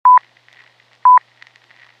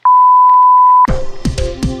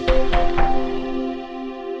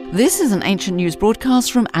This is an Ancient News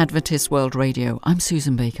broadcast from Adventist World Radio. I'm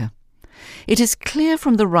Susan Baker. It is clear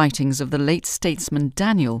from the writings of the late statesman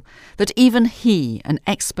Daniel that even he, an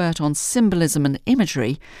expert on symbolism and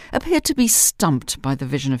imagery, appeared to be stumped by the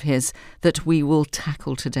vision of his that we will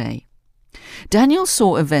tackle today. Daniel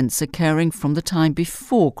saw events occurring from the time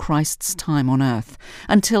before Christ's time on earth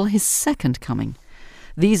until his second coming.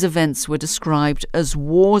 These events were described as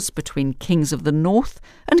wars between kings of the north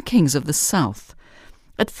and kings of the south.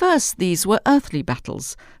 At first, these were earthly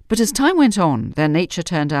battles, but as time went on, their nature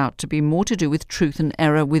turned out to be more to do with truth and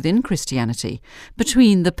error within Christianity,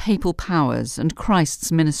 between the papal powers and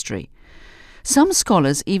Christ's ministry. Some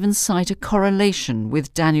scholars even cite a correlation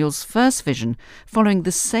with Daniel's first vision following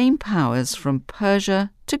the same powers from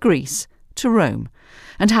Persia to Greece to Rome,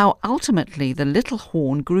 and how ultimately the little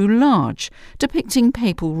horn grew large, depicting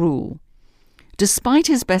papal rule. Despite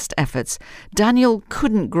his best efforts, Daniel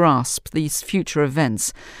couldn't grasp these future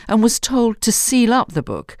events and was told to seal up the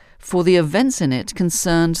book, for the events in it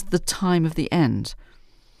concerned the time of the end.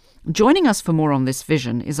 Joining us for more on this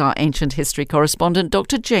vision is our ancient history correspondent,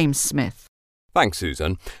 Dr. James Smith. Thanks,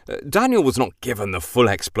 Susan. Daniel was not given the full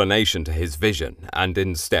explanation to his vision, and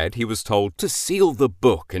instead he was told to seal the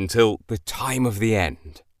book until the time of the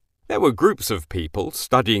end. There were groups of people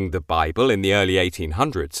studying the Bible in the early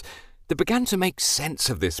 1800s that began to make sense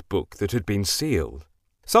of this book that had been sealed.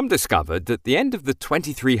 Some discovered that the end of the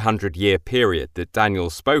 2300-year period that Daniel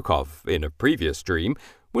spoke of in a previous dream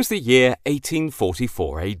was the year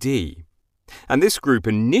 1844 AD. And this group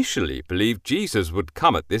initially believed Jesus would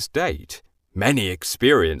come at this date. Many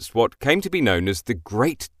experienced what came to be known as the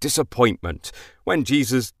Great Disappointment, when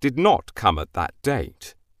Jesus did not come at that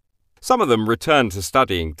date. Some of them returned to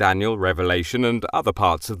studying Daniel, Revelation, and other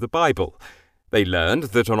parts of the Bible. They learned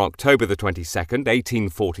that on October the 22nd,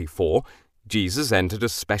 1844, Jesus entered a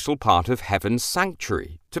special part of heaven's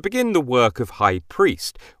sanctuary to begin the work of high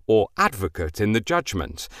priest, or advocate in the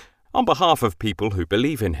judgment, on behalf of people who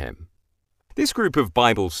believe in him. This group of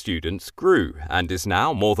Bible students grew and is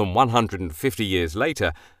now, more than 150 years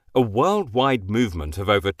later, a worldwide movement of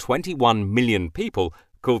over 21 million people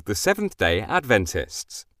called the Seventh-day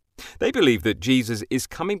Adventists. They believe that Jesus is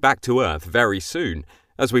coming back to earth very soon,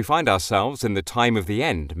 as we find ourselves in the time of the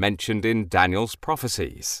end mentioned in Daniel's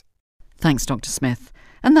prophecies. Thanks, Dr. Smith.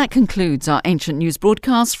 And that concludes our Ancient News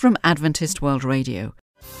broadcast from Adventist World Radio.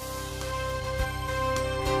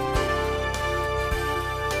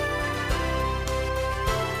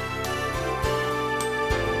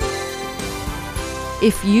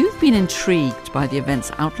 If you've been intrigued by the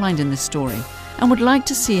events outlined in this story and would like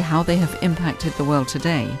to see how they have impacted the world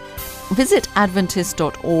today, visit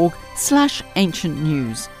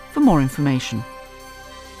adventist.org/ancientnews for more information.